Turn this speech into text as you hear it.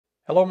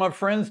Hello, my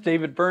friends.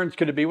 David Burns,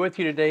 good to be with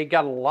you today.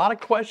 Got a lot of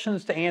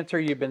questions to answer.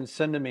 You've been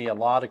sending me a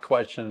lot of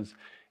questions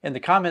in the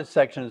comment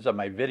sections of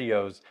my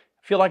videos.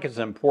 I feel like it's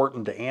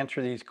important to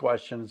answer these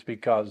questions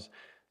because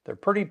they're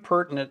pretty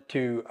pertinent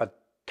to a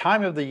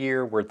time of the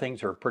year where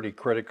things are pretty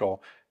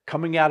critical.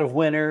 Coming out of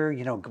winter,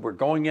 we're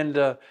going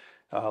into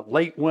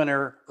late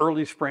winter,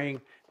 early spring,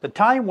 the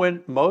time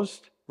when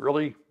most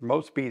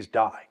bees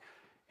die.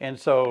 And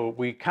so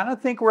we kind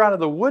of think we're out of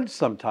the woods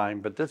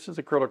sometime, but this is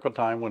a critical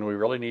time when we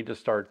really need to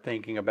start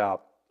thinking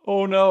about,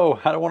 oh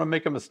no, I don't want to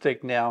make a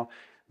mistake now.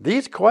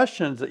 These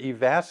questions that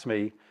you've asked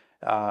me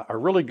are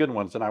really good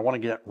ones, and I want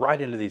to get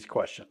right into these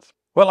questions.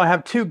 Well, I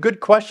have two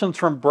good questions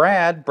from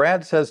Brad.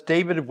 Brad says,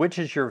 David, which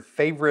is your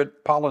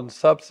favorite pollen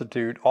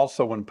substitute?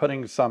 Also, when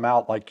putting some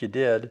out like you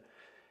did,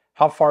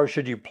 how far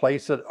should you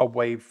place it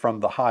away from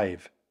the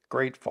hive?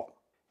 Grateful.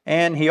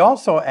 And he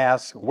also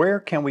asks, where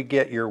can we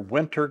get your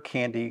winter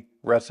candy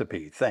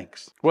recipe?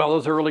 Thanks. Well,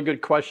 those are really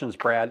good questions,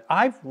 Brad.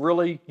 I've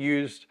really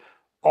used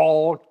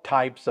all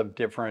types of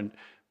different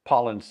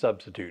pollen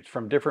substitutes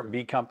from different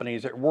bee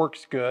companies. It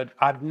works good.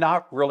 I've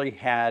not really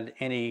had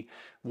any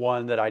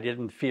one that I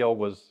didn't feel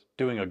was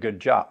doing a good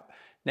job.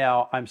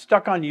 Now, I'm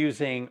stuck on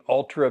using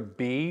Ultra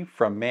Bee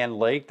from Man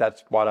Lake.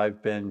 That's what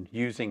I've been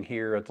using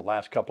here at the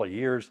last couple of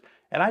years.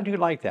 And I do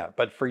like that.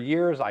 But for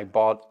years, I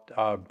bought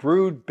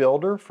Brood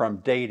Builder from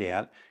Date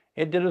Ant.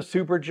 It did a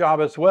super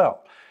job as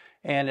well.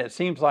 And it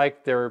seems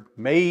like they're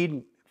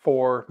made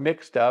for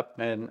mixed up,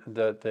 and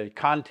the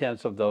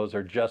contents of those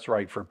are just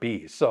right for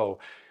bees. So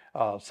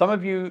some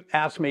of you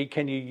asked me,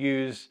 can you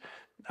use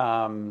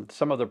some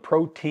of the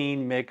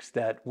protein mix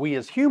that we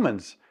as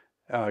humans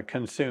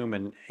consume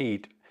and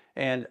eat?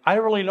 And I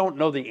really don't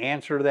know the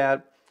answer to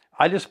that.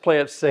 I just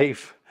play it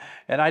safe,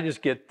 and I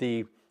just get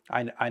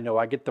I know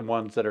I get the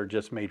ones that are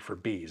just made for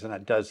bees, and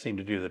that does seem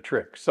to do the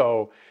trick.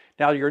 So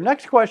now your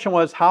next question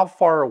was, how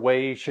far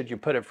away should you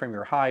put it from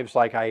your hives,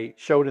 like I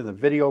showed in the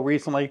video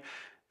recently?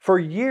 For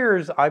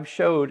years, I've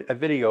showed a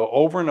video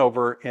over and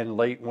over in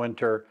late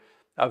winter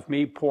of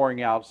me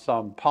pouring out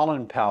some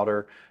pollen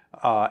powder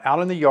out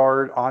in the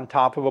yard on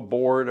top of a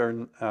board,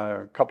 or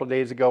a couple of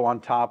days ago on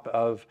top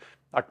of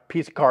a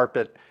piece of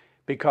carpet,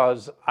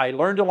 because I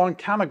learned a long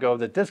time ago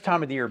that this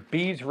time of the year,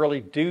 bees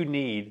really do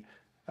need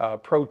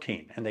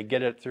protein, and they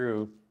get it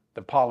through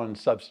the pollen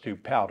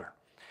substitute powder.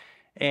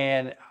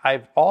 And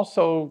I've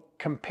also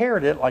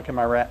compared it, like in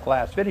my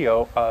last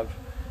video, of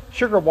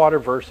sugar water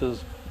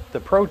versus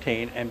the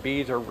protein, and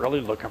bees are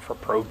really looking for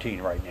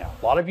protein right now.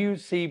 A lot of you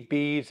see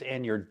bees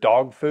in your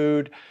dog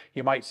food.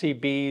 You might see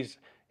bees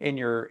in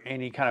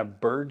any kind of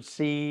bird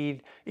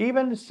seed.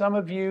 Even some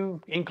of you,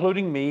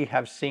 including me,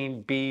 have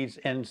seen bees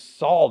in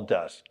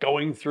sawdust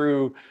going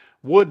through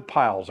wood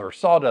piles or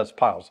sawdust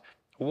piles.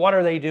 What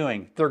are they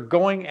doing? They're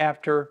going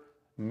after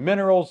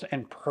minerals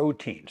and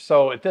protein.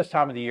 So at this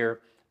time of the year,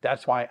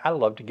 that's why I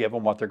love to give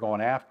them what they're going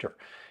after.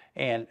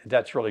 And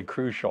that's really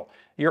crucial.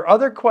 Your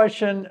other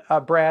question,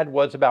 Brad,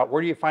 was about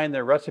where do you find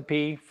the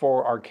recipe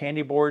for our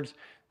candy boards?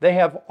 They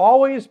have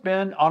always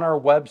been on our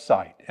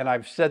website. And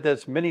I've said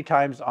this many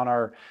times on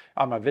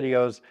my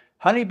videos,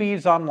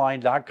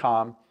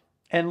 honeybeesonline.com.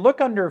 And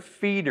look under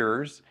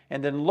feeders,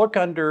 and then look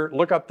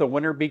up the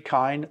Winter Be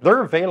Kind.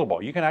 They're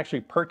available. You can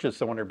actually purchase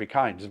the Winter Be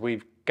Kinds.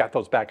 We've got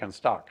those back in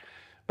stock.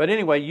 But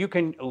anyway, you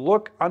can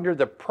look under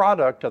the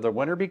product of the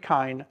Winter Be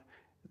Kind,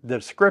 the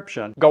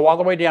description, go all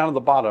the way down to the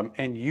bottom,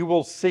 and you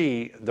will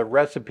see the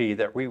recipe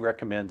that we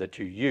recommend that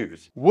you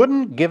use.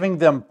 Wouldn't giving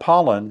them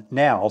pollen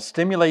now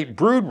stimulate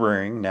brood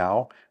rearing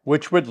now,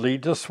 which would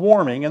lead to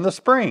swarming in the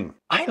spring?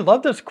 I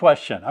love this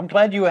question. I'm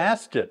glad you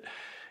asked it.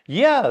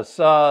 Yes,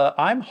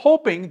 I'm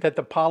hoping that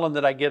the pollen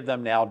that I give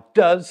them now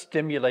does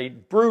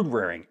stimulate brood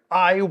rearing.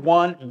 I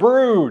want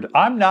brood.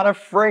 I'm not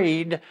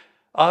afraid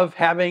of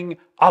having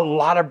a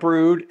lot of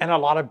brood and a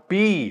lot of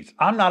bees.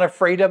 I'm not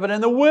afraid of it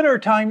in the winter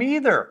time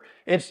either.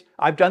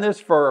 I've done this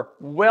for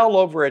well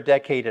over a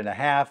decade and a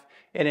half,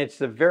 and it's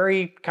the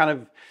very kind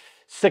of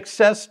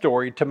success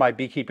story to my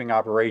beekeeping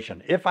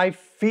operation. If I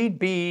feed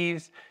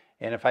bees,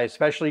 and if I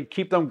especially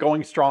keep them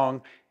going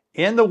strong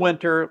in the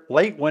winter,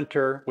 late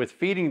winter, with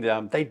feeding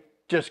them, they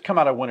just come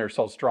out of winter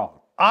so strong.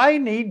 I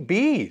need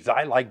bees.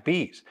 I like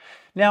bees.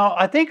 Now,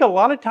 I think a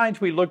lot of times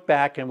we look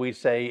back and we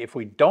say, if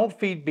we don't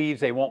feed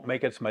bees, they won't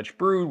make as much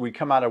brood. We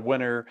come out of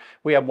winter,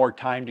 we have more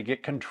time to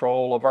get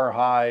control of our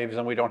hives,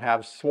 and we don't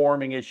have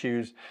swarming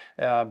issues.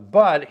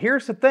 But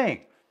here's the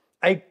thing.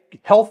 A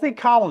healthy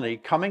colony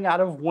coming out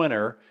of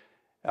winter,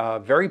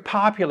 very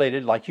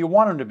populated, like you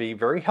want them to be,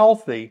 very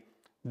healthy,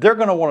 they're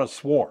going to want to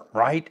swarm,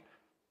 right?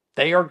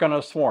 They are going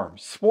to swarm.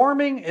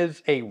 Swarming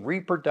is a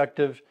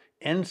reproductive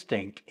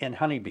instinct in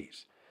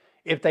honeybees.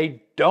 If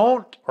they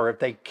don't, or if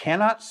they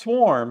cannot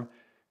swarm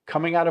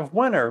coming out of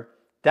winter,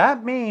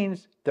 that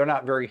means they're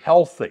not very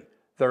healthy.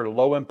 They're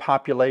low in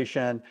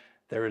population.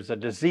 There's a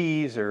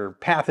disease or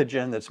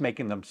pathogen that's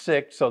making them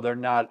sick, so they're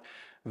not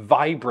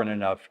vibrant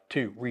enough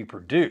to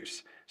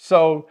reproduce.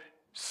 So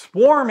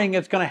swarming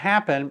is going to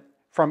happen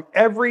from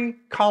every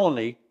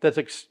colony that's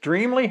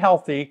extremely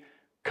healthy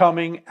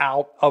coming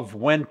out of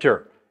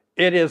winter.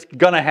 It is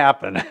going to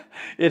happen.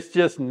 It's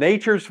just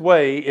nature's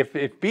way.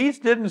 If bees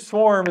didn't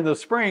swarm in the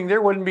spring,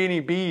 there wouldn't be any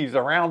bees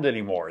around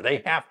anymore.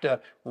 They have to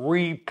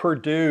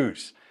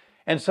reproduce.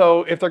 And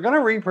so if they're going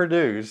to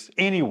reproduce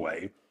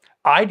anyway,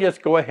 I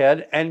just go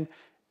ahead and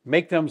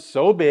make them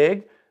so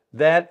big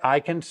that I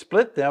can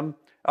split them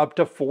up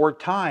to 4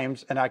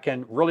 times and I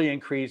can really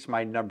increase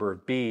my number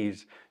of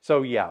bees.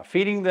 So yeah,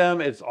 feeding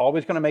them is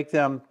always going to make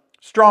them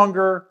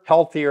stronger,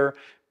 healthier.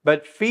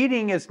 But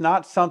feeding is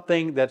not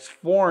something that's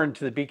foreign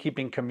to the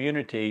beekeeping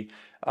community.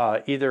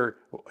 Even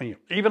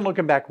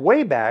looking back,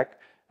 way back,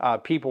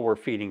 people were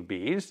feeding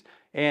bees.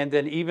 And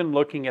then even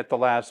looking at the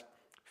last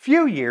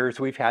few years,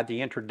 we've had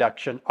the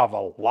introduction of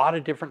a lot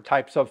of different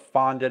types of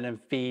fondant and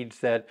feeds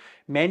that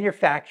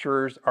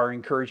manufacturers are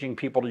encouraging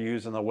people to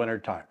use in the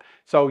wintertime.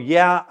 So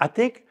yeah, I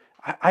think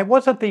I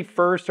wasn't the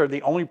first or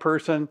the only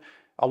person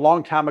a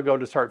long time ago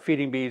to start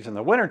feeding bees in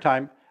the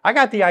wintertime. I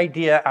got the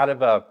idea out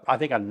of I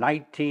think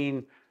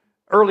a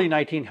early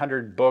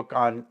 1900 book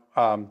on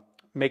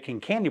making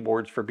candy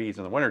boards for bees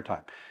in the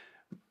wintertime.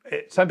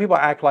 Some people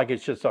act like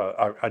it's just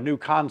a new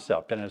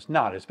concept, and it's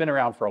not. It's been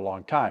around for a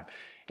long time,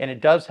 and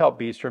it does help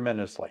bees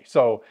tremendously.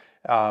 So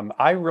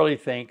I really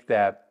think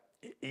that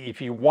if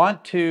you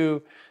want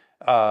to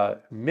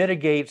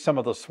mitigate some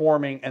of the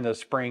swarming in the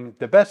spring,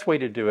 the best way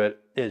to do it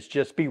is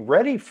just be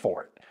ready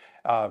for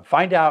it.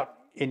 Find out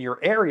in your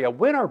area,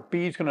 when are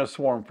bees going to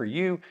swarm for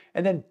you?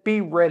 And then be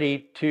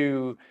ready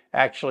to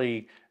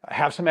actually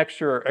have some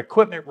extra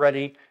equipment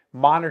ready,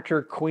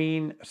 monitor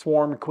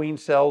swarm queen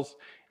cells,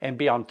 and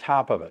be on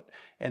top of it.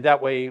 And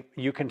that way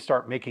you can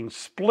start making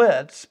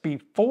splits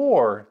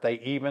before they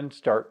even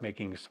start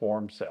making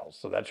swarm cells.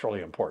 So that's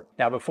really important.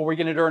 Now, before we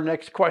get into our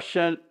next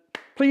question,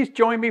 please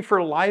join me for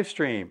a live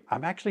stream.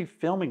 I'm actually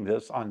filming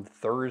this on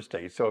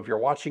Thursday. So if you're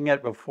watching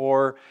it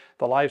before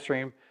the live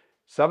stream,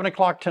 7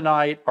 o'clock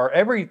tonight, or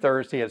every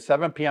Thursday at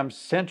 7 p.m.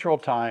 Central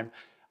Time,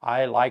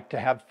 I like to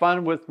have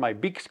fun with my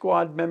Beak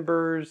Squad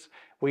members.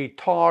 We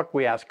talk,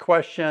 we ask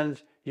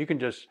questions. You can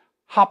just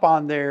hop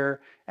on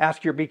there,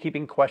 ask your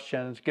beekeeping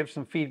questions, give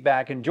some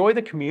feedback, enjoy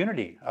the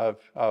community of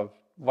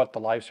what the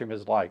live stream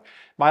is like.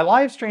 My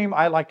live stream,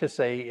 I like to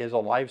say, is a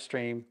live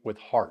stream with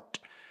heart.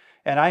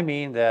 And I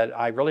mean that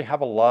I really have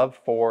a love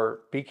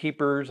for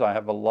beekeepers. I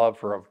have a love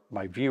for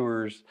my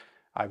viewers.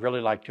 I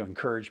really like to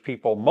encourage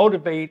people,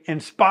 motivate,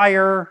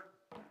 inspire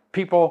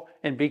people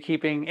in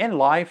beekeeping, in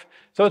life.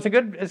 So it's a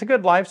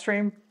good live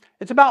stream.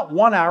 It's about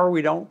 1 hour.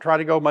 We don't try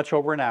to go much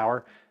over an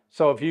hour.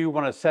 So if you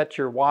want to set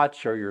your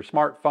watch or your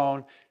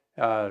smartphone,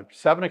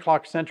 7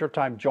 o'clock Central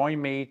Time,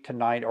 join me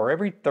tonight or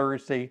every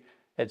Thursday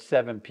at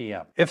 7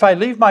 p.m. If I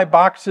leave my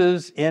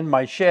boxes in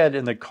my shed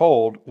in the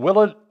cold,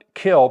 will it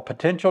kill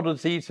potential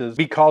diseases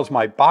because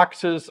my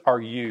boxes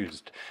are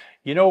used?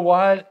 You know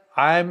what?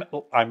 I'm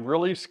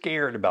really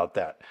scared about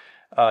that.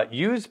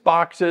 Used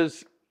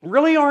boxes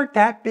really aren't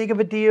that big of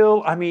a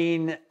deal. I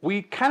mean,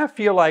 we kind of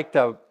feel like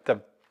the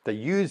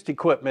used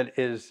equipment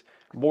is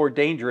more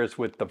dangerous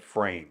with the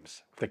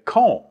frames, the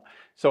comb.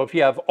 So if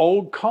you have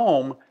old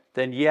comb,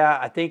 then yeah,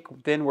 I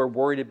think then we're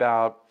worried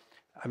about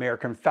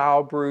American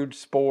foul brood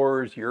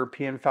spores,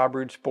 European foul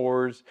brood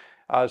spores.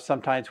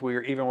 Sometimes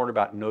we're even worried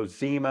about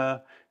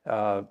nosema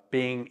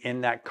being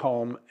in that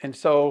comb. And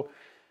so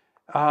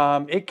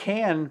it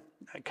can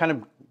kind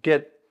of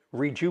get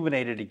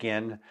rejuvenated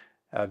again,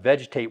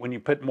 vegetate when you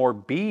put more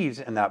bees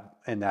in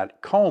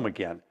that comb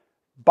again.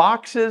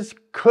 Boxes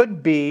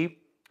could be,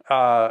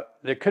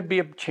 there could be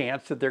a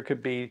chance that there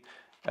could be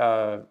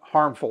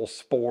harmful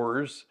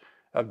spores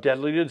of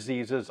deadly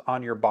diseases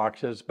on your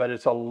boxes, but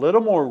it's a little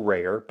more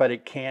rare, but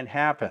it can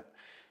happen.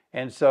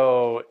 And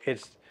so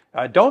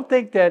don't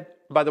think that,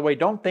 by the way,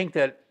 don't think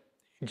that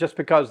just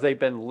because they've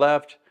been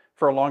left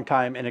for a long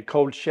time in a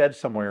cold shed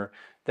somewhere,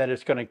 that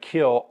it's going to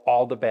kill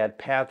all the bad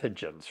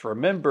pathogens.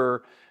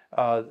 Remember,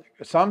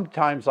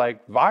 sometimes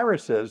like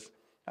viruses,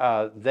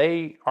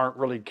 they aren't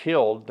really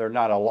killed. They're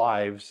not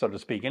alive, so to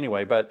speak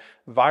anyway, but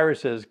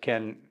viruses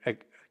can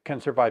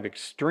survive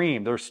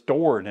they're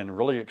stored in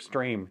really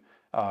extreme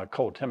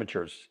cold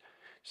temperatures.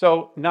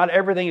 So not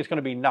everything is going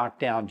to be knocked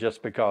down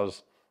just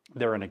because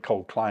they're in a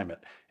cold climate.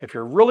 If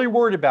you're really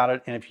worried about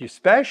it, and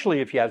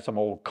especially if you had some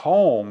old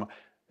comb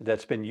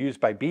that's been used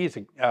by bees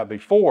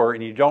before,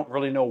 and you don't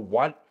really know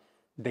what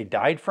they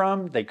died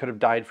from, they could have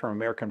died from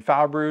American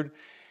foul brood,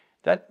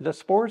 that the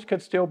spores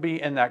could still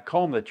be in that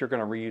comb that you're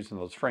going to reuse in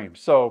those frames.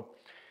 So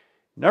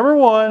number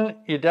one,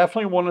 you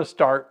definitely want to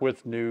start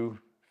with new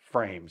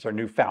frames, or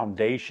new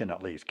foundation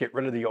at least. Get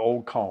rid of the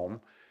old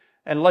comb.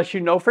 Unless you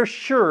know for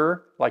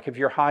sure, like if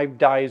your hive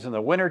dies in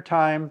the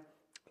wintertime,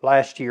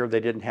 last year they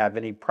didn't have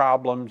any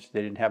problems,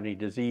 they didn't have any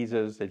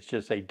diseases, it's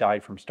just they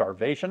died from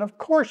starvation, of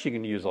course you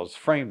can use those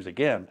frames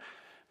again.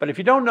 But if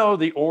you don't know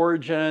the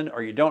origin,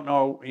 or you don't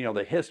know,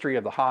 the history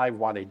of the hive,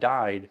 why they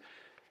died,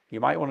 you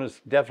might want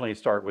to definitely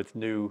start with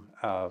new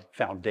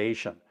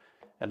foundation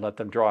and let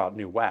them draw out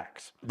new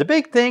wax. The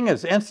big thing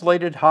is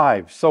insulated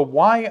hives. So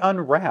why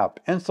unwrap?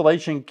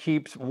 Insulation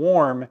keeps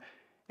warm,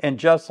 and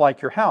just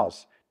like your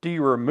house. Do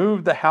you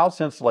remove the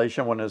house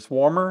insulation when it's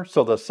warmer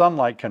so the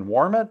sunlight can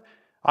warm it?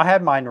 I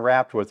had mine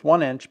wrapped with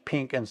 1-inch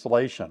pink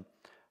insulation.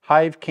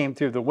 Hive came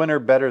through the winter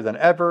better than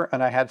ever,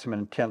 and I had some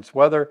intense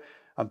weather.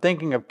 I'm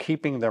thinking of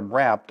keeping them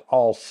wrapped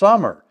all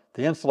summer.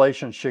 The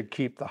insulation should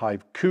keep the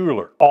hive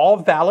cooler. All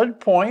valid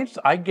points.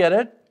 I get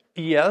it.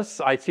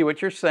 Yes, I see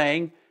what you're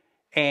saying.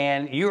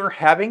 And you're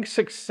having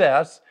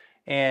success.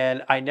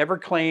 And I never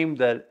claimed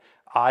that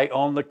I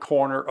own the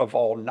corner of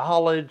all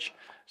knowledge.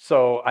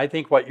 So I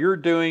think what you're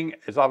doing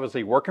is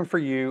obviously working for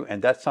you.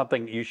 And that's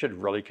something you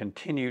should really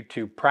continue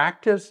to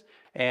practice.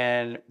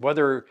 And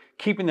whether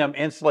keeping them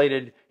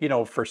insulated,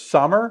 for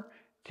summer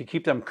to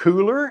keep them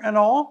cooler and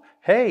all,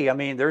 hey, I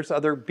mean, there's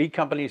other bee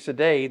companies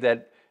today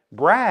that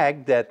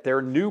brag that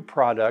their new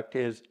product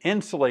is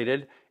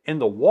insulated in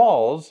the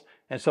walls,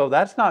 and so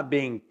that's not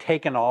being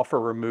taken off or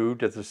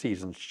removed as the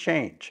seasons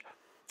change.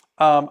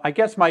 I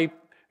guess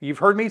you've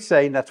heard me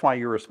say, and that's why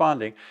you're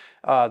responding,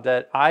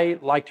 that I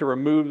like to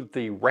remove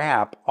the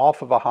wrap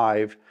off of a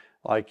hive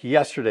like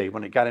yesterday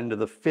when it got into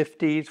the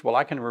 50s. Well,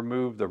 I can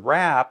remove the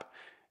wrap,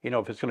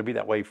 if it's going to be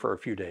that way for a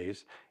few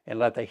days, and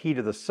let the heat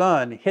of the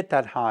sun hit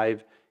that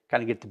hive,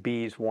 kind of get the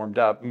bees warmed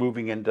up,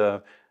 moving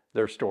into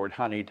their stored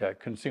honey to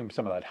consume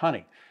some of that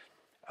honey.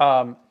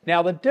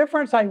 Now the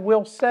difference, I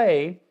will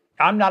say,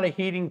 I'm not a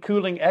heating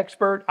cooling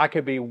expert. I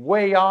could be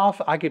way off.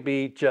 I could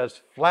be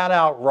just flat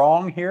out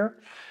wrong here.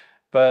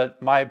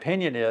 But my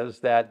opinion is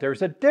that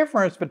there's a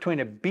difference between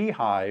a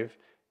beehive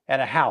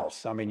and a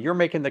house. I mean, you're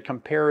making the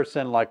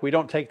comparison like we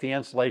don't take the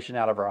insulation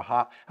out of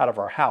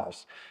our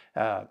house.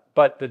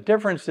 But the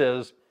difference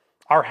is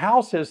our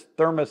house is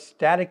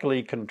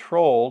thermostatically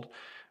controlled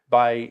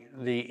by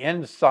the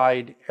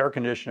inside air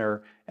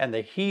conditioner and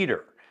the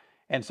heater.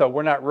 And so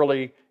we're not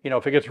really,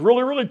 if it gets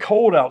really, really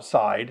cold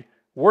outside,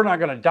 we're not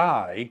going to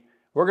die.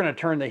 We're going to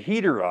turn the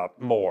heater up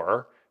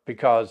more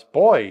because,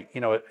 boy,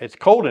 it's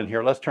cold in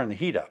here. Let's turn the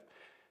heat up.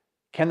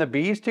 Can the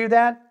bees do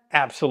that?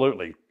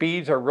 Absolutely.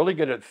 Bees are really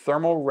good at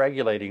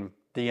thermoregulating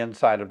the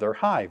inside of their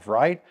hive,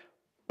 right?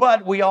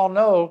 But we all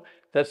know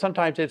that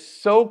sometimes it's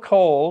so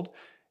cold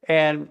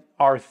and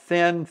our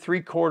thin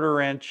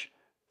 3/4 inch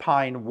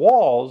pine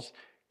walls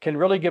can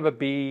really give a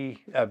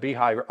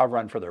beehive a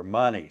run for their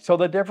money. So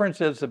the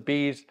difference is the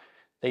bees,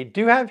 they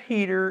do have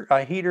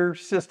a heater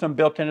system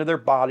built into their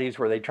bodies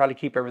where they try to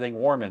keep everything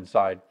warm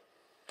inside.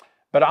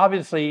 But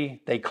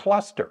obviously they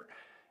cluster.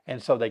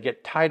 And so they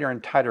get tighter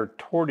and tighter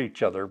toward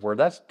each other, where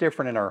that's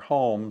different in our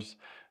homes.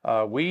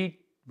 We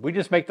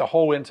just make the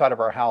whole inside of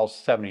our house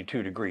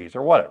 72 degrees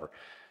or whatever,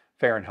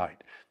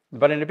 Fahrenheit.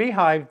 But in a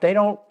beehive, they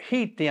don't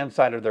heat the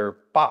inside of their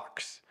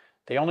box.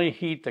 They only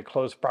heat the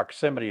close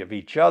proximity of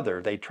each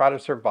other. They try to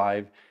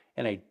survive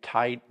in a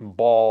tight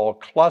ball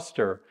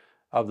cluster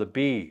of the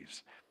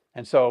bees.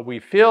 And so we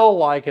feel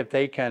like if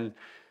they can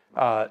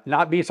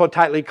not be so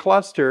tightly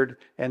clustered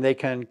and they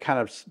can kind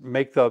of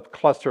make the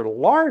cluster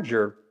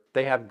larger,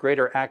 they have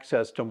greater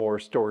access to more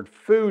stored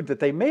food that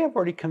they may have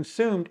already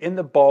consumed in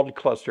the balled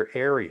cluster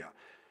area.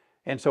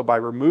 And so by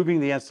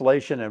removing the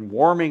insulation and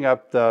warming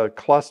up the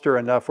cluster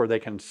enough where they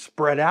can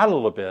spread out a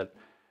little bit,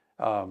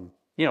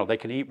 they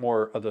can eat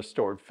more of the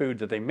stored food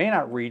that they may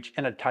not reach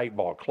in a tight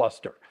ball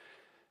cluster.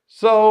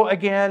 So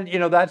again,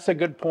 that's a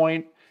good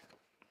point.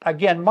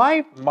 Again,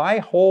 my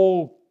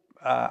whole,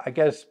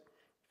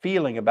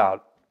 feeling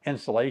about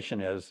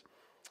insulation is,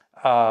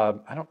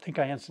 I don't think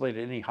I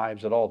insulated any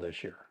hives at all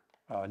this year.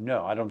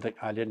 No,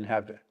 I didn't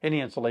have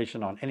any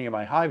insulation on any of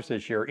my hives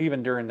this year,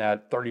 even during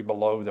that 30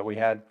 below that we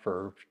had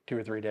for 2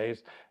 or 3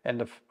 days, and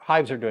the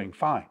hives are doing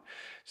fine.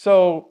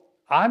 So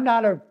I'm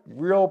not a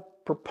real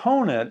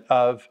proponent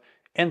of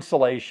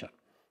insulation.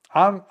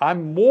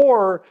 I'm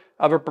more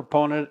of a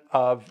proponent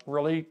of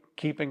really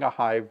keeping a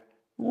hive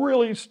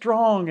really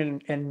strong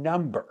in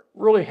number,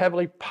 really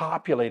heavily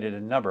populated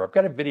in number. I've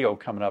got a video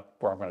coming up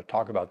where I'm going to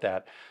talk about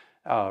that.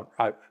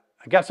 I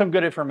got some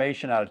good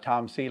information out of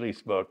Tom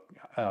Seeley's book,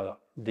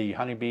 the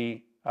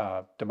Honeybee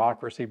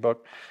Democracy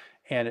book,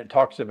 and it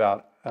talks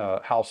about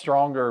how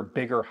stronger,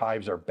 bigger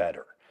hives are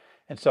better.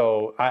 And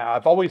so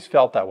I've always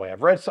felt that way.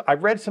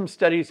 I've read some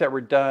studies that were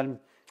done,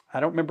 I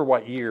don't remember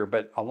what year,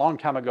 but a long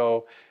time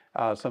ago,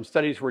 some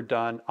studies were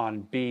done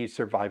on bees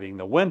surviving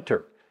the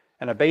winter.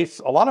 And I base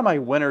a lot of my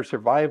winter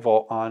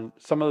survival on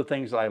some of the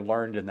things that I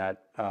learned in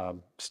that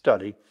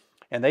study.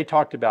 And they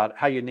talked about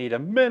how you need a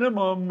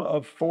minimum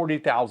of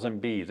 40,000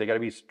 bees. They got to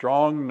be a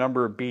strong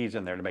number of bees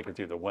in there to make it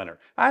through the winter.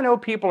 I know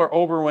people are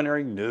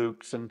overwintering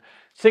nukes and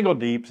single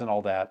deeps and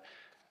all that,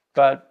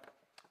 but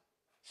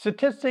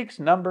statistics,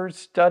 numbers,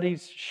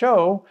 studies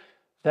show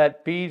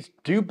that bees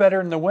do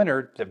better in the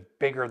winter the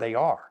bigger they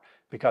are,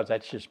 because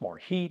that's just more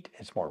heat,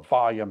 it's more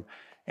volume.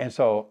 And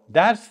so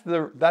that's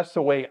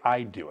the way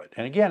I do it.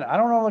 And again, I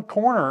don't own the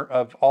corner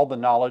of all the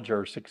knowledge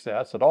or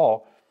success at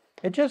all.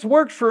 It just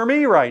works for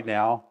me right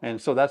now.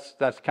 And so that's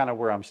kind of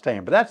where I'm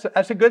staying. But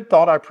that's a good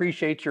thought. I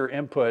appreciate your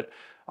input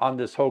on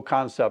this whole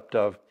concept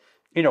of,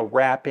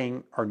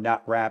 wrapping or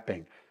not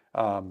wrapping.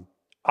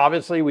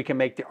 Obviously, we can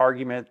make the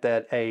argument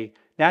that a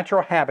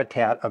natural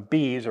habitat of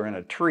bees are in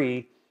a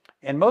tree.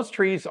 And most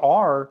trees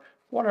are,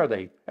 what are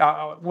they?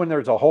 When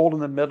there's a hole in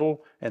the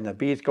middle and the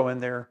bees go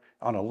in there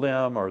on a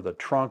limb, or the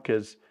trunk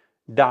is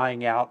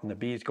dying out and the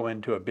bees go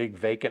into a big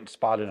vacant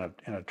spot in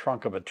a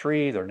trunk of a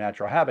tree, their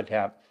natural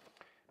habitat,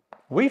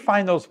 we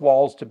find those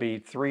walls to be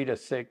 3 to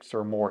 6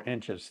 or more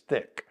inches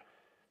thick.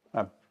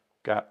 I've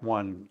got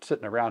one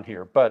sitting around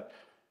here, but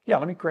yeah,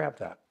 let me grab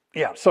that.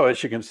 Yeah, so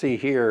as you can see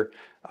here,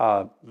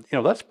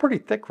 that's pretty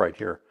thick right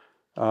here.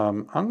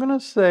 I'm gonna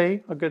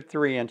say a good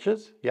 3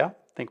 inches. Yeah, I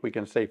think we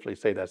can safely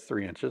say that's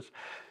 3 inches.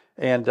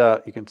 And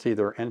you can see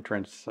their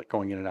entrance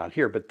going in and out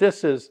here. But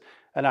this is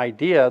an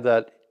idea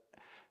that,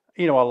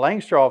 a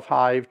Langstroth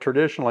hive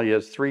traditionally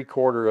is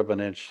 3/4 of an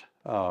inch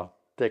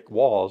thick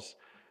walls.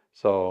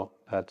 So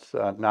that's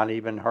not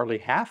even hardly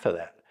half of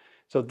that.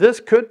 So this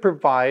could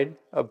provide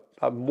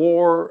a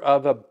more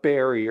of a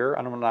barrier.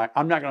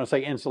 I'm not going to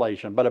say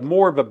insulation, but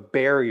more of a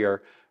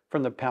barrier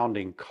from the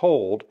pounding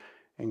cold,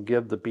 and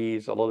give the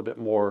bees a little bit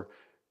more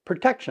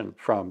protection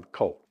from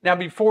cold. Now,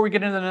 before we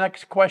get into the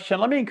next question,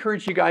 let me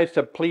encourage you guys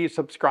to please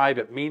subscribe.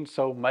 It means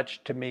so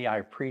much to me. I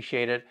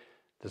appreciate it.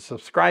 The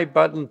subscribe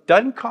button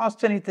doesn't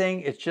cost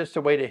anything. It's just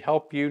a way to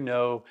help you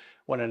know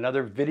when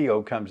another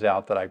video comes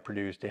out that I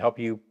produce to help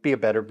you be a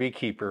better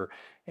beekeeper.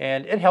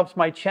 And it helps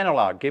my channel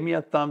out. Give me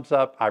a thumbs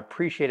up. I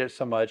appreciate it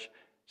so much.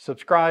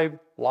 Subscribe,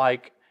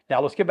 like. Now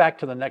let's get back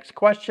to the next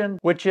question,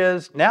 which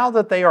is, now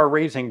that they are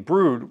raising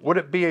brood, would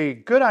it be a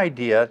good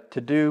idea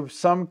to do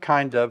some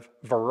kind of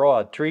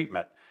varroa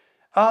treatment?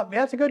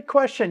 That's a good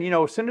question.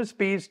 As soon as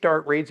bees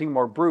start raising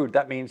more brood,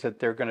 that means that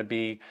they're going to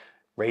be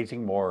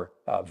raising more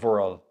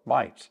varroa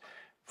mites.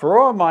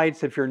 Varroa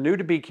mites, if you're new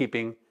to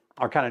beekeeping,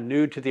 are kind of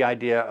new to the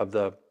idea of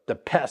the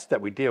pest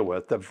that we deal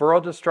with. The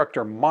varroa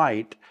destructor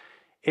mite,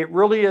 it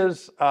really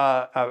is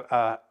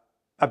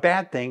a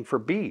bad thing for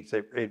bees.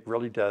 It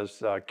really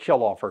does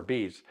kill off our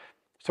bees.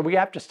 So we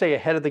have to stay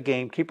ahead of the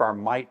game, keep our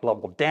mite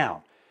level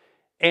down.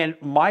 And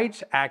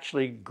mites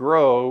actually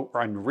grow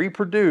and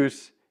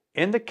reproduce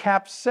in the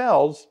capped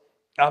cells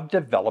of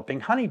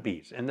developing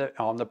honeybees,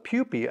 on the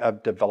pupae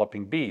of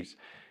developing bees.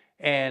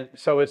 And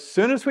so as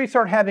soon as we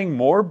start having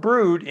more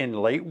brood in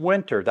late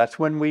winter, that's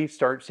when we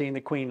start seeing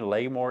the queen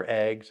lay more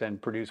eggs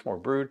and produce more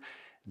brood.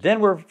 Then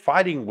we're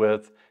fighting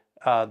with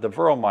the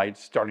varroa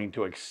mites starting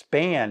to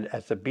expand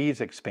as the bees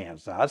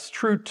expand. Now that's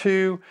true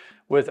too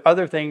with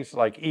other things,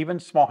 like even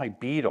small hive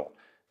beetle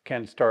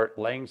can start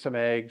laying some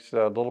eggs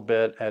a little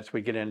bit as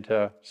we get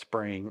into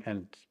spring,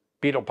 and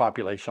beetle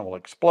population will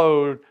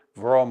explode,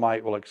 varroa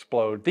mite will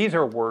explode. These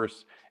are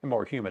worse in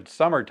more humid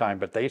summertime,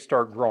 but they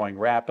start growing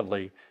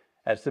rapidly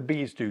as the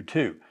bees do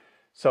too.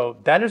 So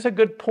that is a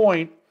good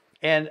point.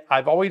 And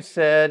I've always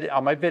said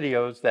on my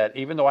videos that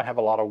even though I have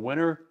a lot of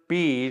winter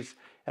bees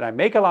and I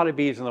make a lot of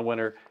bees in the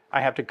winter,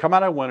 I have to come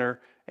out of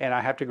winter and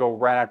I have to go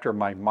right after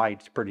my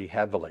mites pretty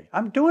heavily.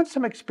 I'm doing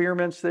some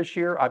experiments this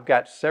year. I've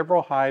got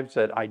several hives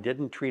that I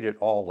didn't treat at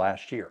all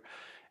last year.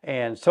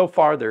 And so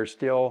far they're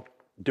still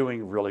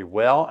doing really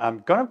well.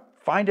 I'm going to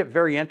find it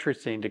very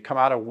interesting to come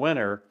out of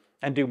winter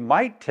and do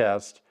mite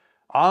tests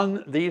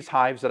on these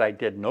hives that I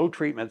did no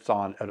treatments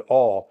on at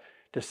all,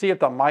 to see if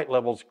the mite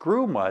levels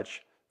grew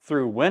much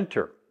through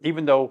winter.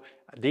 Even though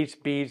these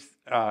bees,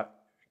 I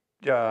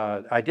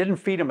didn't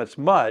feed them as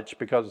much,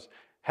 because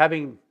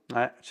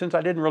since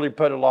I didn't really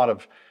put a lot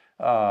of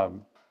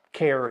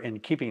care in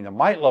keeping the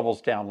mite levels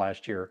down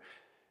last year,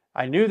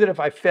 I knew that if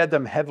I fed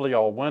them heavily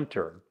all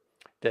winter,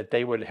 that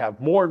they would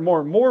have more and more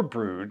and more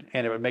brood,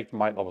 and it would make the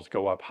mite levels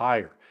go up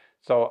higher.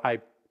 So I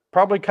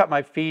probably cut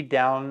my feed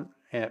down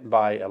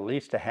by at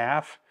least a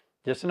half,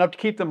 just enough to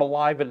keep them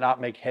alive and not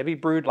make heavy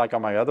brood like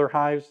on my other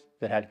hives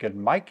that had good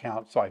mite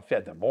count, so I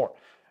fed them more.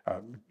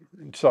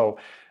 So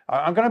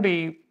I'm going to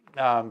be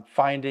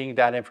finding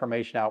that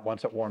information out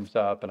once it warms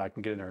up and I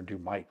can get in there and do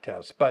mite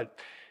tests. But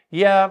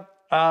yeah,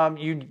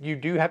 you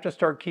do have to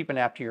start keeping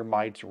after your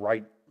mites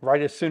right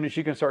as soon as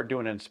you can start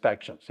doing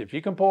inspections. If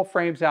you can pull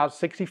frames out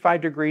 65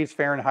 degrees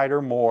Fahrenheit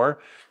or more,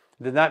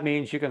 then that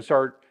means you can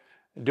start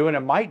doing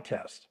a mite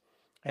test.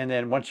 And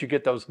then once you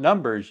get those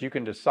numbers, you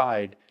can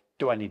decide,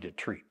 do I need to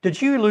treat? Did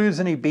you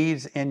lose any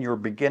bees in your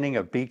beginning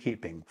of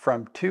beekeeping?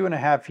 From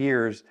 2.5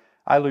 years,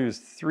 I lose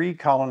 3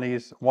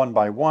 colonies one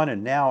by one,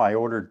 and now I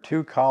ordered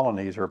 2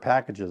 colonies or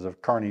packages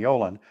of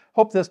carniolan.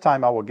 Hope this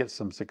time I will get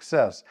some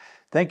success.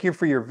 Thank you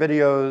for your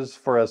videos.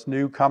 For us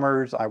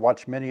newcomers, I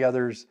watch many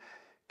others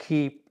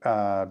keep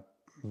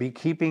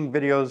beekeeping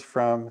videos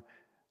from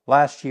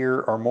last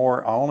year or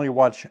more. I only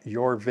watch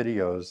your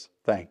videos.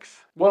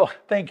 Thanks. Well,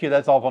 thank you.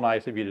 That's awful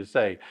nice of you to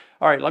say.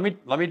 All right, let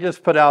me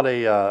just put out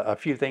a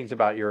few things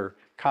about your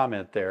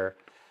comment there.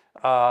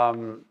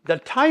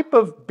 The type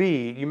of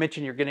bee, you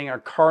mentioned you're getting a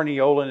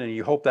carniolan and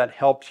you hope that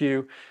helps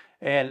you.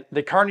 And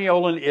the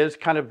carniolan is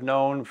kind of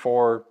known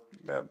for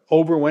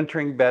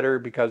overwintering better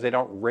because they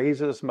don't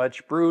raise as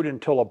much brood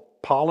until a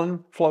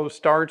pollen flow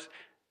starts.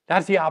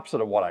 That's the opposite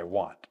of what I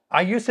want.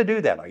 I used to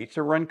do that. I used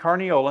to run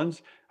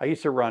carniolans. I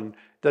used to run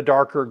the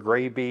darker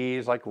gray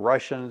bees like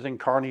Russians and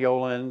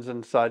carniolans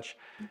and such,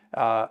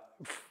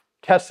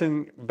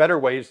 testing better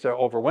ways to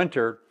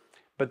overwinter.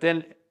 But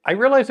then I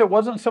realized it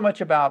wasn't so much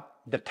about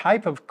the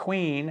type of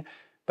queen,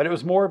 but it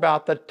was more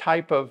about the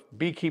type of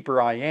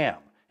beekeeper I am.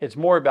 It's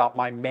more about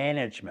my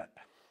management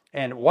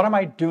and what am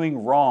I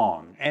doing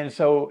wrong? And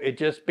so it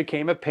just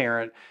became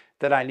apparent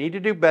that I need to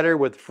do better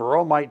with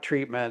varroa mite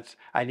treatments.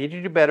 I need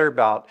to do better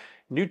about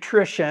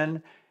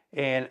nutrition,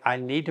 and I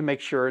need to make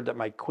sure that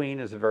my queen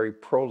is a very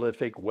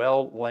prolific,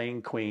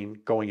 well-laying queen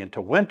going into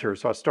winter.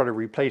 So I started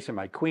replacing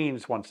my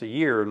queens once a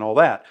year and all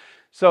that.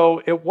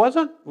 So it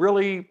wasn't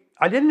really,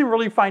 I didn't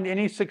really find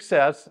any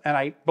success,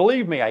 and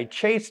believe me, I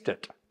chased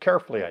it.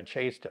 Carefully, I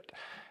chased it.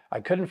 I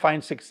couldn't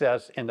find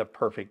success in the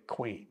perfect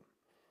queen.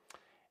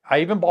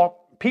 I even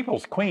bought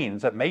people's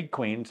queens that made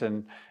queens,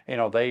 and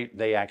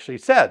they actually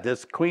said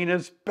this queen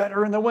is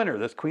better in the winter,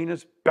 this queen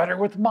is better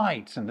with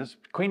mites, and this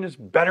queen is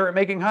better at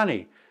making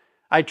honey.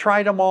 I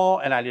tried them all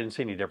and I didn't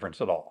see any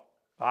difference at all.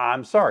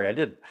 I'm sorry, I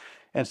didn't.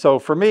 And so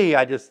for me,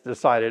 I just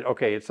decided,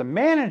 okay, it's the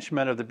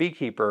management of the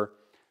beekeeper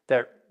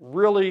that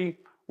really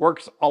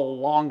works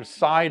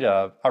alongside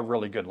of a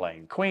really good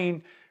laying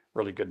queen,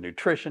 really good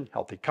nutrition,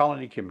 healthy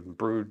colony, keeping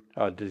brood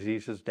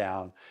diseases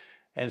down.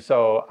 And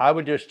so I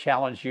would just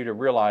challenge you to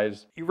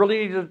realize you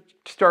really need to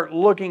start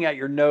looking at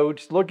your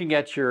notes, looking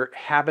at your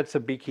habits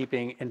of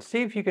beekeeping, and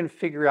see if you can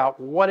figure out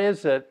what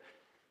is it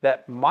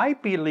that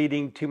might be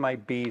leading to my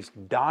bees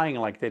dying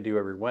like they do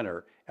every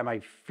winter. Am I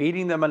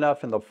feeding them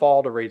enough in the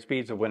fall to raise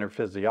bees of winter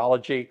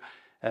physiology?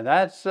 And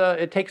that's,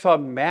 it takes a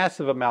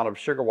massive amount of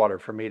sugar water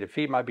for me to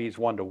feed my bees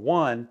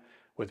 1-to-1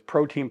 with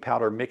protein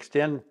powder mixed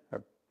in,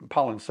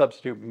 pollen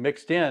substitute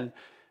mixed in,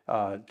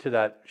 to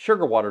that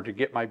sugar water to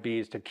get my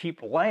bees to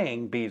keep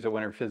laying bees of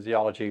winter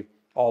physiology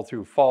all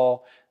through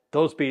fall.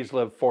 Those bees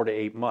live 4 to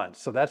 8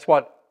 months. So that's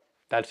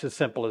as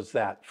simple as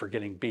that for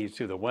getting bees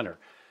through the winter.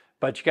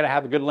 But you got to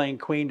have a good laying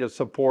queen to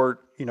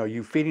support,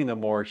 you feeding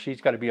them more.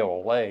 She's got to be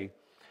able to lay.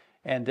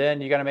 And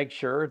then you got to make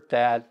sure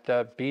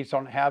that bees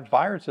don't have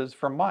viruses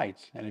from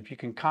mites. And if you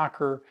can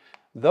conquer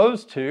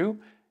those two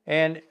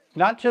and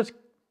not just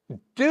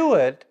do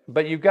it,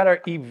 but you've got to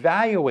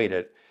evaluate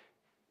it.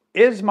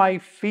 Is my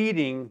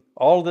feeding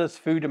all this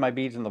food to my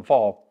bees in the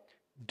fall?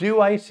 Do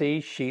I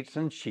see sheets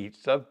and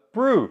sheets of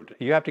brood?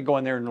 You have to go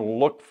in there and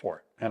look for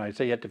it. And I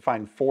say you have to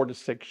find 4 to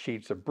 6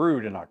 sheets of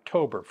brood in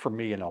October for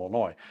me in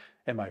Illinois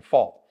in my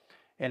fall.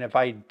 And if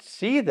I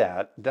see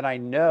that, then I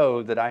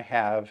know that I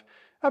have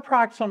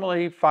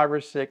approximately 4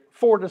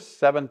 to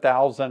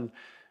 7,000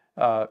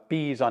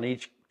 bees on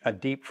each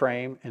deep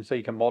frame. And so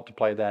you can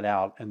multiply that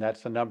out. And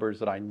that's the numbers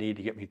that I need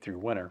to get me through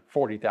winter,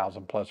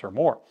 40,000 plus or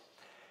more.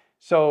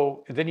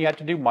 So then you have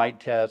to do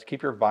mite tests,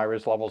 keep your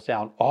virus levels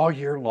down all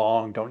year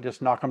long. Don't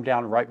just knock them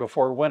down right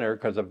before winter,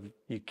 because if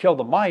you kill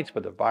the mites,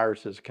 but the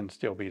viruses can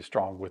still be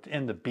strong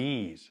within the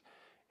bees,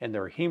 in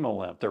their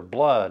hemolymph, their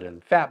blood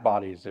and fat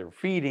bodies, they're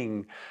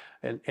feeding,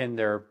 in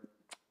their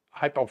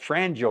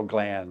hypopharyngeal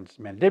glands,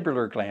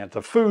 mandibular glands,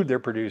 the food they're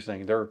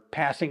producing. They're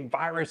passing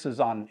viruses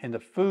on in the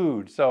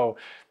food. So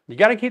you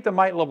got to keep the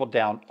mite level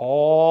down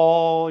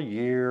all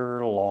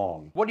year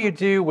long. What do you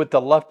do with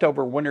the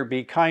leftover winter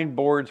bee kind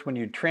boards when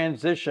you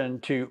transition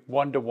to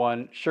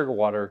 1-to-1 sugar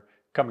water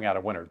coming out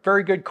of winter?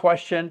 Very good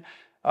question.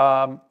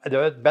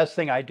 The best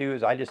thing I do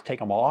is I just take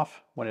them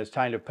off when it's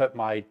time to put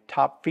my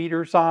top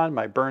feeders on,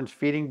 my Burns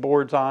feeding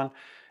boards on,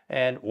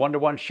 and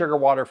 1-to-1 sugar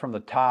water from the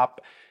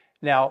top.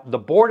 Now, the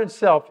board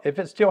itself, if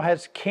it still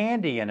has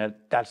candy in it,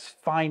 that's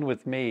fine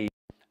with me.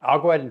 I'll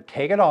go ahead and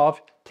take it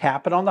off,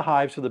 tap it on the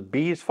hive so the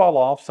bees fall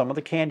off, some of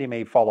the candy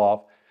may fall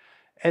off,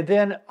 and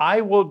then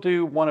I will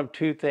do one of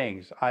two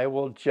things. I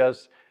will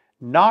just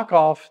knock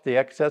off the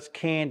excess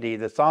candy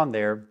that's on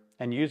there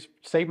and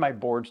save my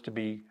boards to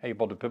be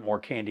able to put more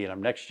candy in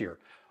them next year.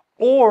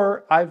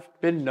 Or I've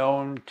been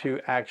known to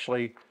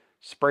actually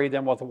spray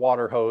them with a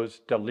water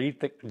hose, dilute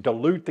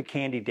the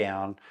candy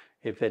down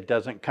if it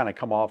doesn't kind of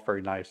come off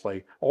very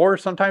nicely. Or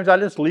sometimes I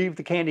just leave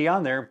the candy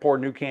on there and pour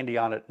new candy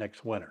on it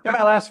next winter. In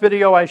my last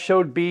video, I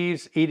showed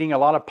bees eating a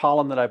lot of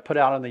pollen that I put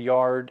out in the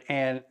yard.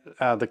 And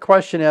the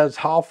question is,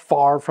 how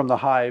far from the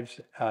hives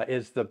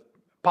is the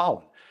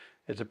pollen?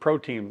 It's a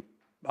protein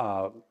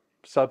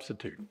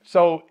substitute.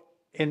 So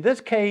in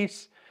this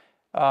case,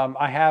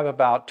 I have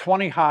about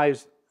 20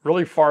 hives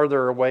really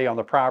farther away on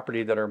the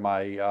property that are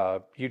my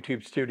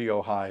YouTube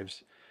studio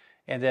hives.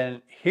 And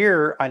then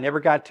here, I never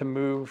got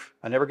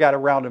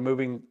around to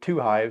moving 2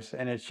 hives,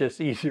 and it's just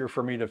easier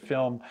for me to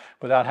film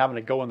without having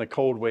to go in the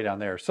cold way down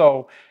there.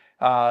 So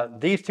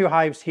these 2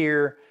 hives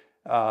here,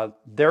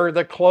 they're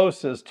the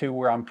closest to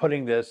where I'm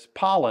putting this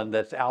pollen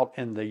that's out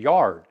in the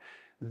yard.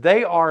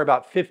 They are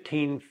about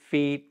 15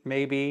 feet,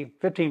 maybe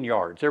 15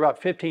 yards. They're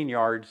about 15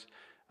 yards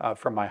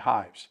from my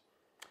hives.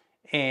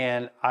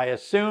 And I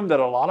assume that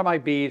a lot of my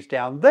bees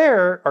down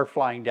there are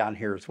flying down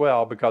here as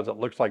well, because it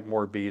looks like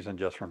more bees than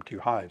just from 2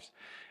 hives.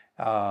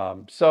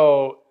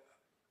 So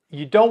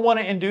you don't want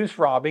to induce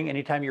robbing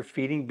anytime you're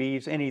feeding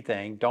bees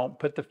anything. Don't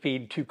put the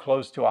feed too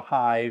close to a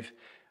hive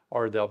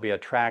or they'll be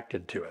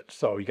attracted to it.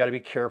 So you got to be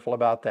careful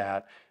about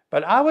that.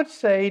 But I would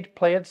say to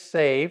play it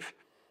safe,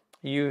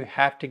 you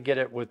have to get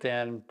it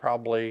within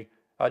probably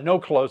no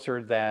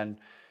closer than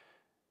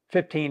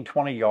 15,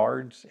 20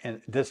 yards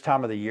in this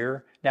time of the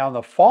year. Now in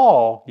the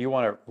fall, you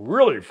want it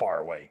really far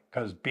away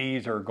because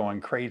bees are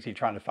going crazy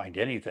trying to find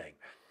anything.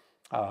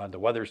 The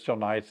weather's still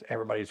nice,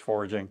 everybody's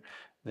foraging.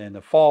 Then in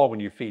the fall, when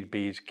you feed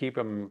bees, keep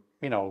them,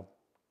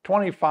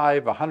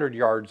 25, 100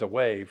 yards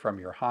away from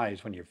your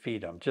hives when you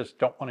feed them. Just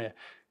don't want to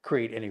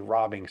create any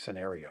robbing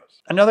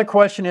scenarios. Another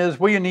question is,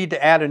 will you need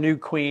to add a new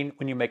queen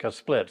when you make a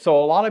split?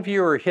 So a lot of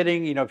you are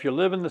hitting, if you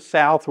live in the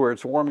south where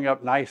it's warming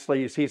up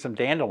nicely, you see some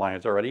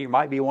dandelions already, you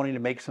might be wanting to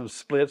make some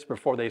splits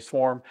before they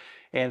swarm.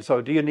 And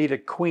so do you need a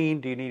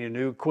queen? Do you need a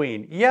new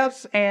queen?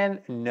 Yes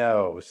and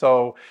no.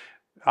 So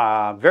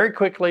very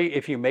quickly,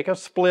 if you make a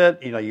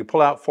split, you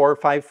pull out 4 or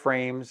 5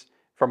 frames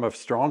from a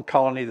strong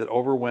colony that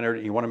overwintered,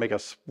 and you want to make a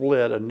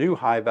split, a new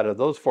hive out of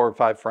those 4 or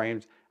 5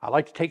 frames, I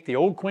like to take the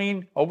old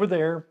queen over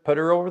there, put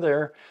her over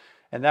there,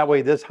 and that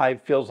way this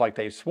hive feels like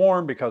they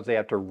swarm because they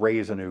have to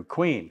raise a new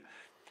queen.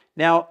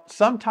 Now,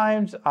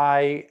 sometimes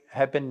I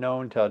have been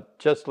known to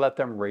just let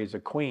them raise a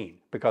queen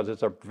because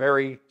it's a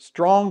very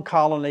strong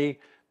colony.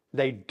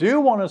 They do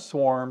want to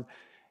swarm,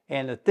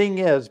 and the thing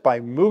is, by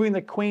moving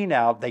the queen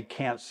out, they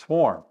can't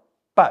swarm.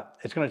 But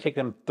it's going to take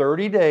them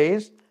 30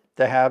 days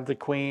to have the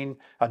queen,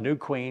 a new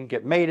queen,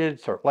 get mated,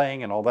 start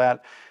laying and all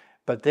that.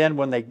 But then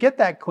when they get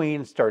that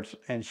queen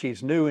and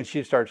she's new and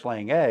she starts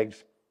laying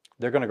eggs,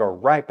 they're going to go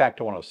right back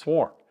to want to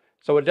swarm.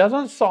 So it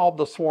doesn't solve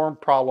the swarm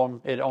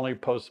problem, it only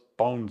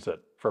postpones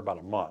it for about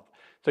a month.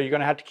 So you're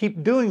going to have to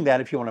keep doing that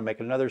if you want to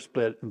make another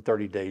split in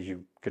 30 days,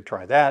 you could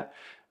try that.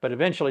 But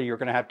eventually you're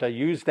going to have to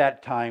use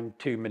that time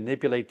to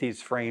manipulate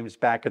these frames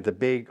back at the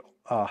big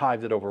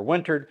hive that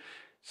overwintered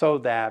so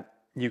that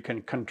you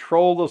can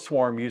control the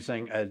swarm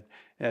using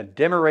a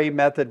dim array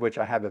method, which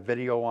I have a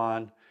video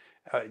on.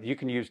 You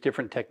can use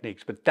different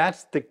techniques, but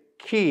that's the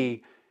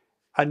key.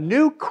 A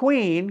new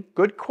queen,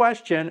 good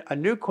question, a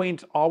new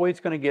queen's always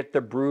going to get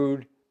the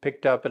brood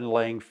picked up and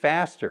laying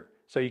faster.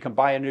 So you can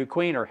buy a new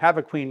queen or have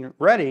a queen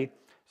ready.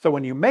 So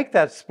when you make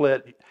that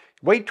split,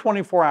 wait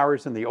 24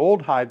 hours in the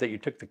old hive that you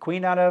took the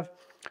queen out of,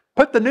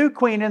 put the new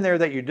queen in there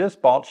that you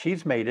just bought,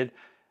 she's mated,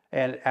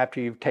 and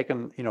after you've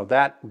taken,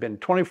 that, been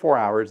 24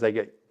 hours, they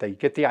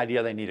get the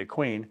idea they need a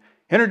queen.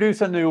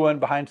 Introduce a new one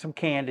behind some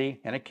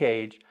candy in a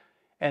cage,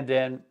 and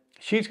then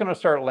she's going to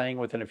start laying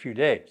within a few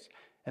days.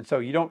 And so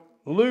you don't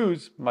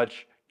lose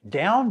much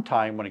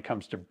downtime when it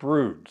comes to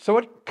brood. So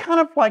it's kind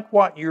of like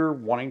what you're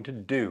wanting to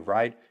do,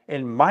 right?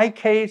 In my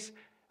case,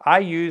 I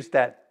use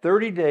that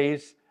 30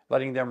 days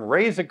letting them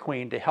raise a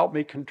queen to help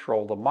me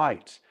control the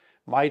mites.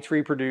 Mites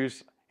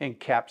reproduce in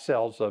capped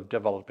cells of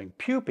developing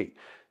pupae.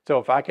 So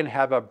if I can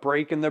have a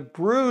break in the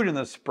brood in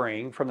the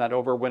spring from that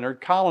overwintered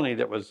colony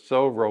that was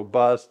so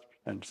robust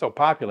and so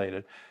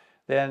populated,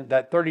 then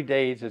that 30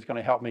 days is going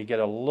to help me get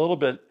a little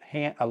bit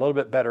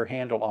better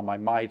handle on my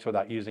mites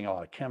without using a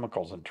lot of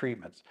chemicals and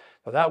treatments.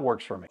 So that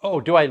works for me.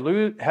 Oh,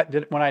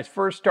 when I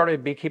first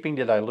started beekeeping,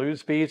 did I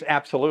lose bees?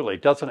 Absolutely.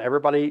 Doesn't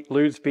everybody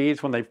lose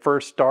bees when they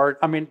first start?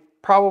 I mean,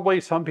 probably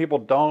some people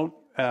don't.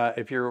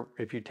 If you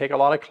take a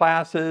lot of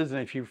classes and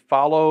if you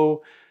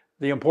follow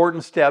the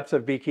important steps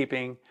of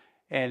beekeeping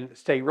and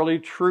stay really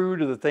true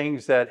to the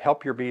things that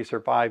help your bees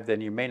survive,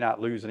 then you may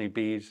not lose any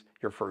bees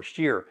your first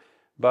year.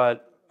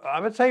 But I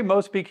would say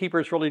most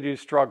beekeepers really do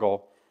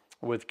struggle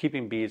with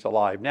keeping bees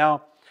alive.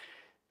 Now,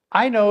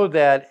 I know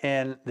that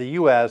in the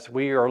US,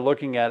 we are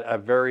looking at a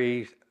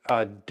very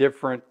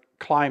different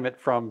climate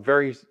from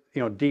very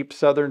deep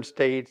southern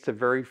states to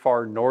very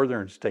far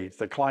northern states.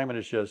 The climate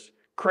is just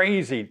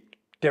crazy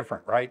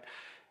different, right?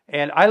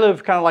 And I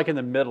live kind of like in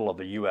the middle of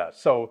the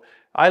US. So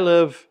I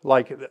live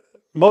like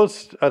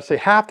most, say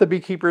half the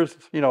beekeepers,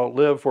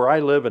 live where I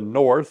live in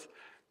north,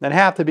 and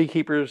half the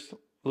beekeepers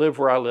live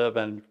where I live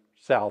in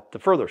south, the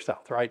further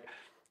south, right?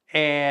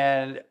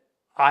 And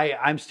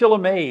I'm still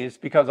amazed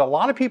because a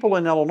lot of people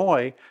in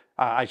Illinois,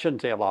 I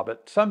shouldn't say a lot,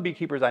 but some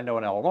beekeepers I know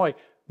in Illinois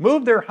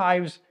move their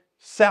hives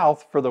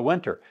south for the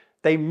winter.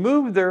 They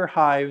move their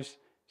hives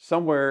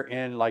somewhere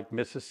in like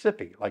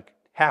Mississippi, like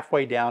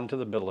halfway down to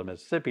the middle of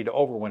Mississippi to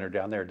overwinter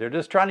down there. They're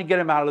just trying to get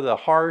them out of the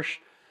harsh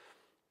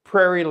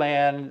prairie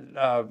land,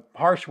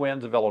 harsh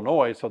winds of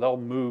Illinois, so they'll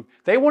move.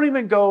 They won't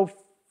even go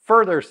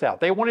further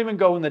south. They won't even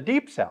go in the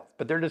deep south,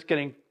 but they're just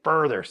getting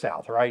further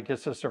south, right?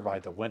 Just to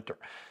survive the winter.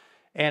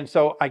 And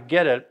so I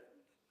get it.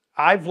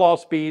 I've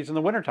lost bees in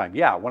the wintertime.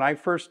 Yeah, when I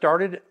first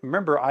started,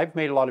 remember, I've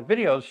made a lot of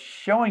videos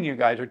showing you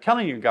guys or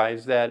telling you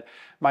guys that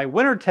my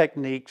winter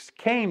techniques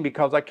came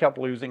because I kept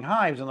losing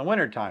hives in the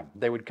wintertime.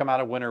 They would come out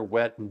of winter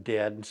wet and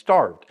dead and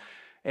starved.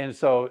 And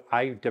so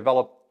I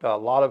developed a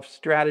lot of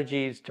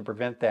strategies to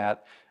prevent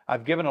that.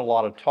 I've given a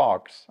lot of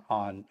talks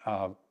on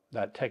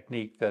that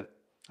technique that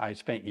I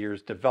spent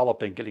years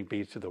developing, getting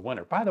bees through the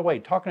winter. By the way,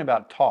 talking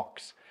about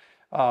talks,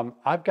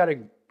 I've got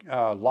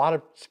a lot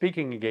of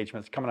speaking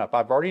engagements coming up.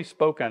 I've already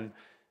spoken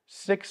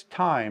 6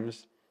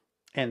 times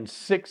in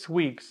 6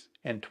 weeks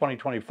in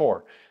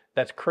 2024.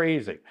 That's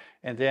crazy.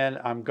 And then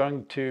I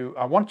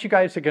want you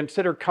guys to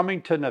consider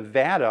coming to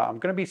Nevada. I'm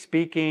going to be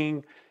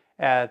speaking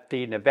at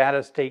the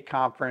Nevada State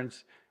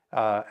Conference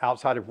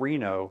outside of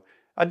Reno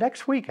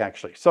next week,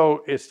 actually.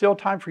 So it's still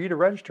time for you to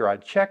register. I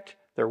checked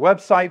their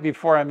website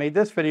before I made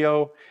this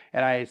video,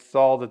 and I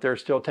saw that they're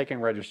still taking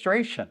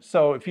registration.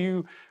 So if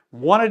you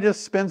want to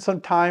just spend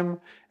some time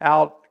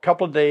out, a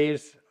couple of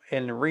days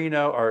in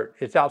Reno, or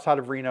it's outside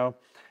of Reno,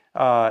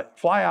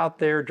 fly out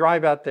there,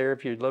 drive out there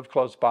if you live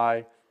close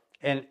by.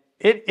 And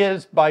it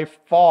is by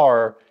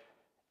far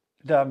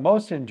the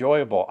most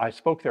enjoyable. I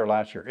spoke there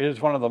last year. It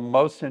is one of the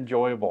most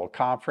enjoyable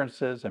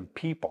conferences and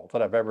people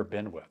that I've ever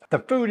been with. The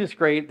food is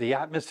great. The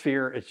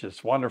atmosphere is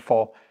just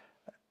wonderful.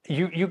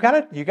 You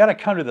gotta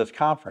come to this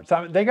conference.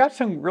 I mean, they got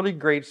some really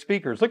great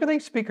speakers. Look at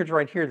these speakers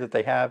right here that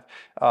they have,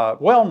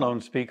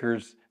 well-known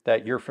speakers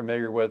that you're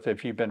familiar with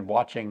if you've been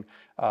watching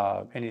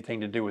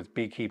anything to do with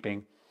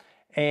beekeeping.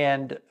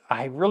 And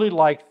I really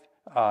liked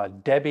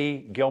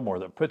Debbie Gilmore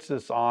that puts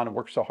this on and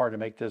works so hard to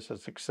make this a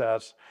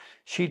success.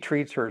 She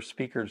treats her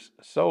speakers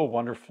so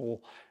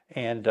wonderful,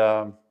 and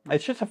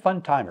it's just a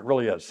fun time. It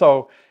really is.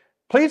 So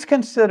please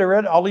consider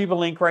it. I'll leave a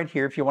link right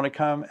here if you want to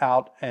come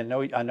out. And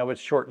I know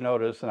it's short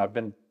notice, and I've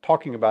been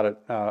talking about it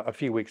a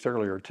few weeks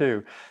earlier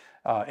too.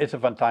 It's a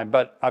fun time,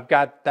 but I've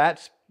got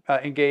that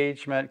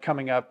engagement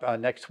coming up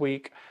next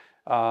week.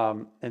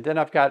 And then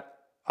I've got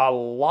a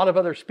lot of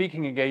other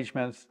speaking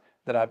engagements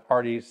that I've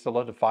already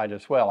solidified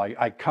as well.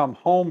 I come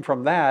home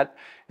from that,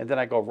 and then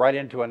I go right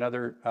into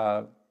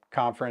another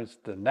conference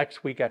the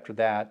next week after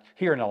that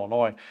here in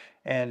Illinois,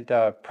 and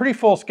pretty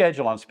full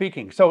schedule on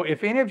speaking. So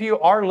if any of you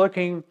are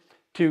looking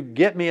to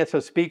get me as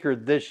a speaker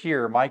this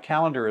year, my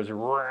calendar is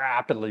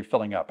rapidly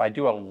filling up. I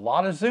do a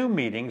lot of Zoom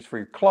meetings for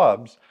your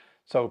clubs,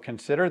 so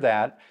consider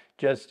that.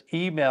 Just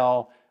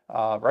email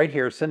right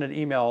here, send an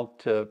email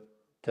to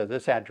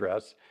this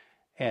address,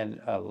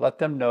 and let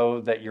them know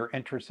that you're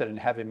interested in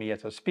having me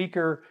as a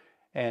speaker,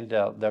 and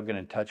they'll get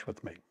in touch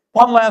with me.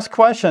 One last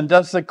question.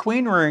 Does the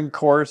queen rearing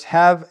course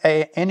have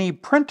any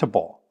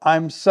printable?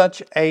 I'm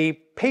such a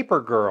paper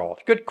girl.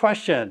 Good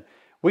question.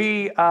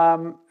 We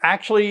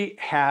actually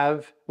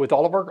have, with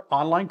all of our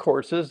online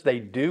courses, they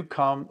do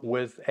come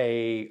with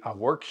a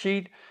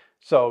worksheet.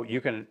 So you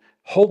can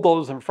hold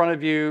those in front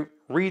of you,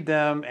 read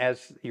them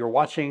as you're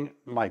watching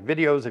my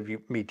videos of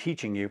me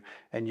teaching you,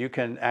 and you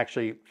can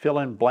actually fill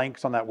in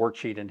blanks on that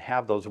worksheet and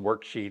have those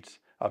worksheets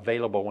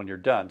available when you're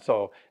done.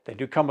 So they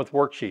do come with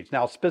worksheets.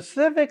 Now,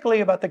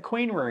 specifically about the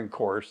queen rearing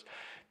course,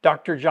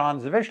 Dr.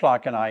 John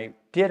Zawislak and I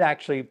did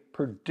actually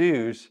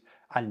produce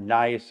a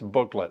nice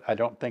booklet. I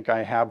don't think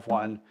I have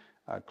one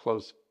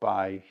close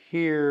by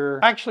here.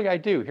 Actually, I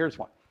do. Here's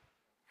one.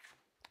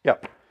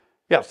 Yep.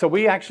 Yeah, so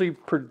we actually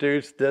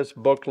produced this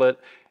booklet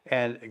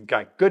and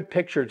got good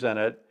pictures in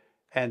it.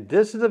 And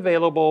this is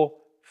available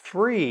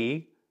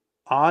free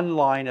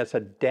online as a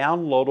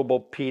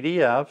downloadable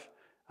PDF.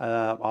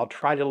 I'll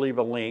try to leave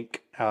a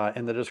link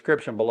in the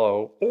description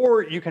below,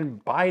 or you can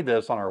buy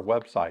this on our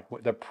website.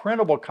 The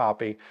printable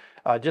copy,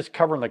 just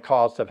covering the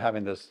cost of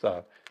having this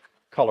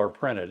color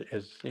printed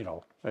is,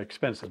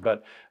 expensive,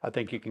 but I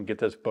think you can get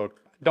this book.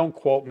 Don't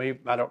quote me.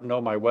 I don't know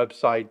my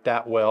website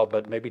that well,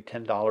 but maybe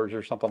 $10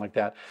 or something like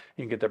that.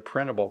 You can get the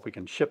printable. We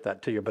can ship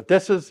that to you. But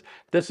this is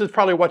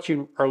probably what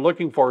you are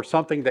looking for,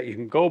 something that you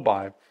can go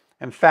by.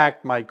 In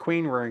fact, my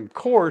queen rearing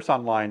course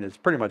online is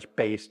pretty much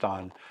based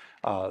on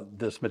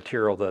this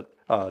material that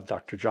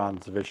Dr. John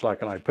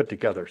Zawislak and I put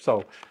together.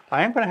 So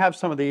I am going to have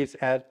some of these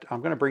I'm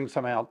going to bring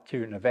some out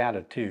to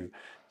Nevada too.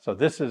 So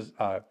this is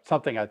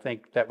something I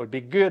think that would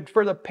be good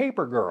for the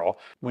paper girl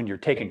when you're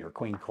taking your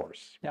queen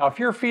course. Now, if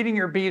you're feeding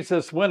your bees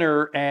this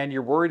winter and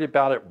you're worried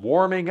about it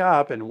warming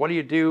up, and what do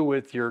you do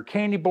with your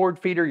candy board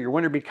feeder, your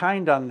winter be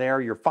kind on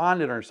there, your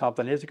fondant or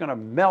something, is it going to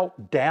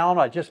melt down?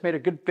 I just made a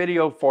good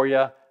video for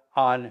you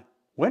on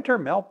winter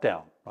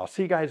meltdown. I'll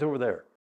see you guys over there.